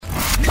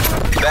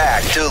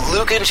back to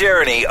Luke and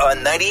Jeriney on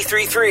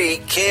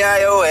 93.3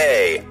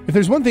 KIOA. If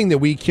there's one thing that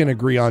we can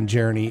agree on,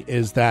 Jeriney,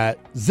 is that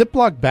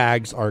Ziploc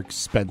bags are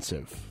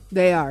expensive.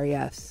 They are,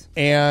 yes.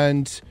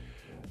 And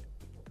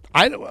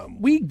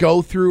we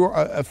go through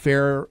a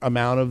fair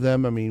amount of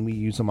them. I mean, we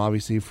use them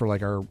obviously for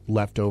like our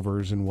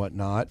leftovers and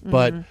whatnot,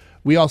 but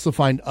we also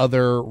find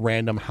other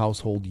random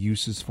household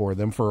uses for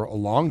them. For a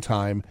long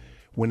time,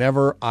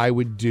 whenever I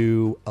would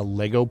do a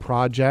Lego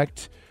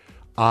project,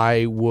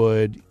 we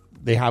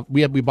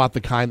bought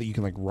the kind that you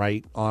can like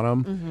write on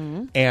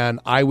them, and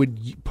I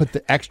would put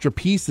the extra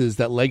pieces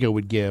that Lego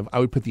would give. I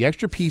would put the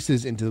extra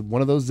pieces into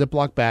one of those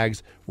Ziploc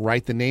bags,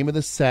 write the name of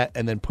the set,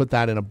 and then put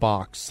that in a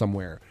box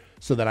somewhere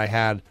so that I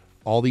had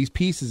all these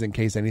pieces in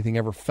case anything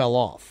ever fell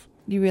off.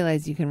 You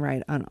realize you can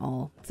write on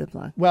all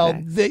Ziploc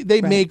bags.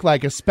 They make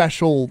like a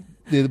special,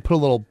 they put a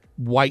little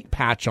white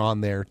patch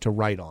on there to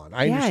write on.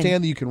 I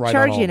understand that you can write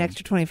on all charge you an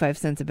extra 25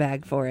 cents a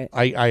bag for it.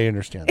 I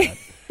understand that.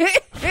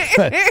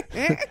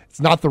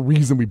 It's not the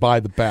reason we buy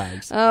the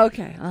bags.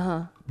 Okay,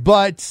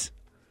 But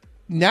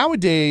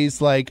nowadays,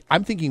 like,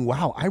 I'm thinking,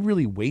 wow, I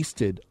really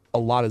wasted a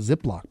lot of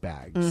Ziploc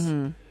bags.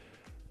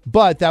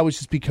 But that was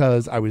just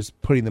because I was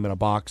putting them in a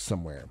box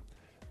somewhere.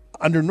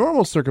 Under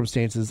normal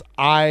circumstances,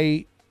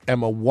 I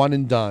am a one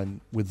and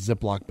done with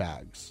Ziploc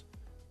bags.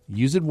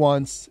 Use it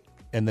once,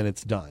 and then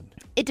it's done.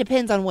 It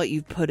depends on what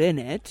you've put in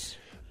it.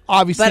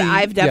 Obviously, but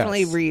I've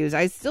definitely yes. reused.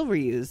 I still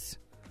reuse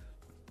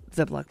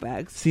Ziploc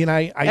bags. See, and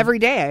I every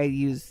day I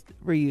reuse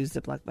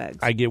Ziploc bags.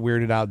 I get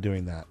weirded out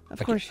doing that. Of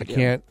course you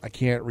do. I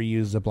can't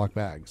reuse Ziploc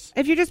bags.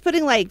 If you're just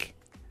putting like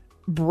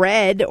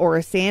bread or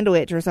a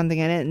sandwich or something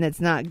in it and it's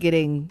not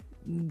getting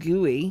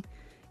gooey,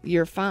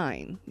 you're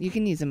fine. You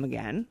can use them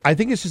again. I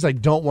think it's just I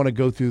don't want to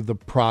go through the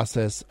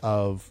process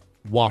of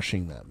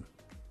washing them.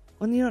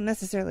 Well, you don't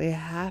necessarily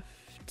have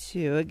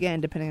to,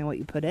 again, depending on what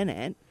you put in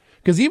it.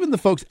 Because even the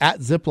folks at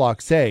Ziploc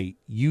say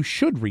you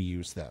should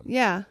reuse them.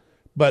 Yeah.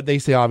 But they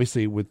say,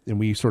 obviously, and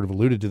we sort of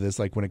alluded to this,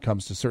 like when it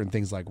comes to certain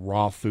things like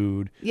raw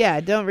food. Yeah,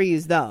 don't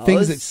reuse those.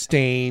 Things that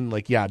stain,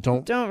 like,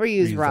 don't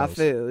reuse raw those.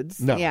 Foods.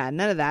 No. Yeah,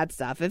 none of that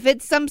stuff. If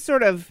it's some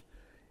sort of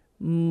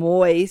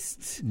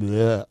moist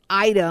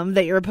item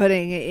that you're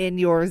putting in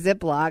your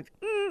Ziploc,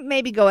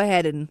 maybe go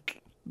ahead and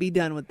be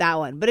done with that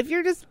one. But if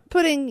you're just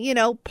putting,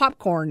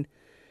 popcorn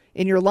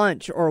in your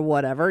lunch or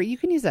whatever, you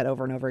can use that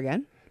over and over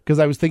again. Because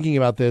I was thinking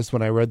about this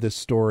when I read this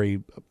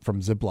story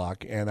from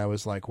Ziploc, and I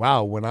was like,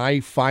 wow,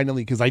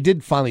 because I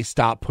did finally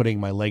stop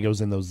putting my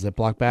Legos in those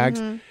Ziploc bags.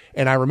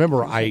 And I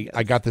remember I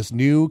got this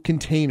new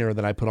container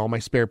that I put all my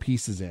spare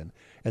pieces in.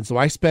 And so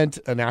I spent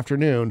an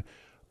afternoon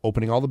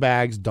opening all the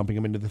bags, dumping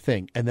them into the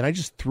thing. And then I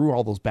just threw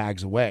all those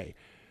bags away.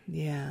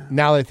 Yeah.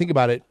 Now that I think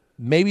about it,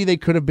 maybe they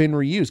could have been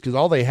reused because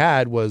all they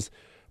had was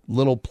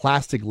little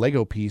plastic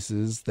Lego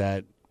pieces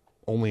that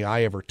only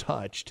I ever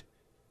touched.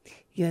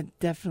 You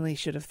definitely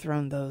should have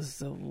thrown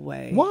those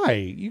away. Why?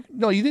 You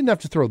didn't have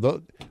to throw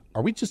those.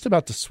 Are we just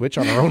about to switch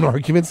on our own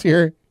arguments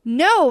here?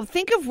 No,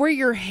 think of where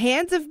your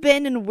hands have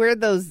been and where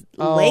those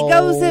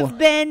Legos have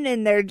been,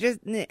 and they're just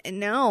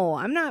no.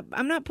 I'm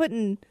not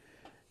putting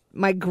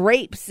my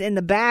grapes in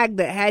the bag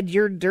that had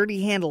your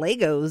dirty hand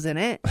Legos in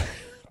it.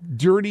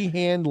 Dirty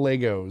hand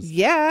Legos.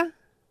 Yeah.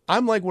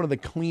 I'm like one of the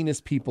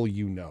cleanest people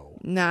you know.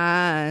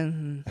 Nah.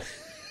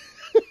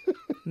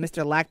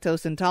 Mr.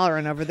 Lactose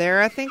Intolerant over there,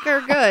 I think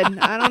are good.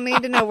 I don't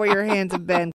need to know where your hands have been.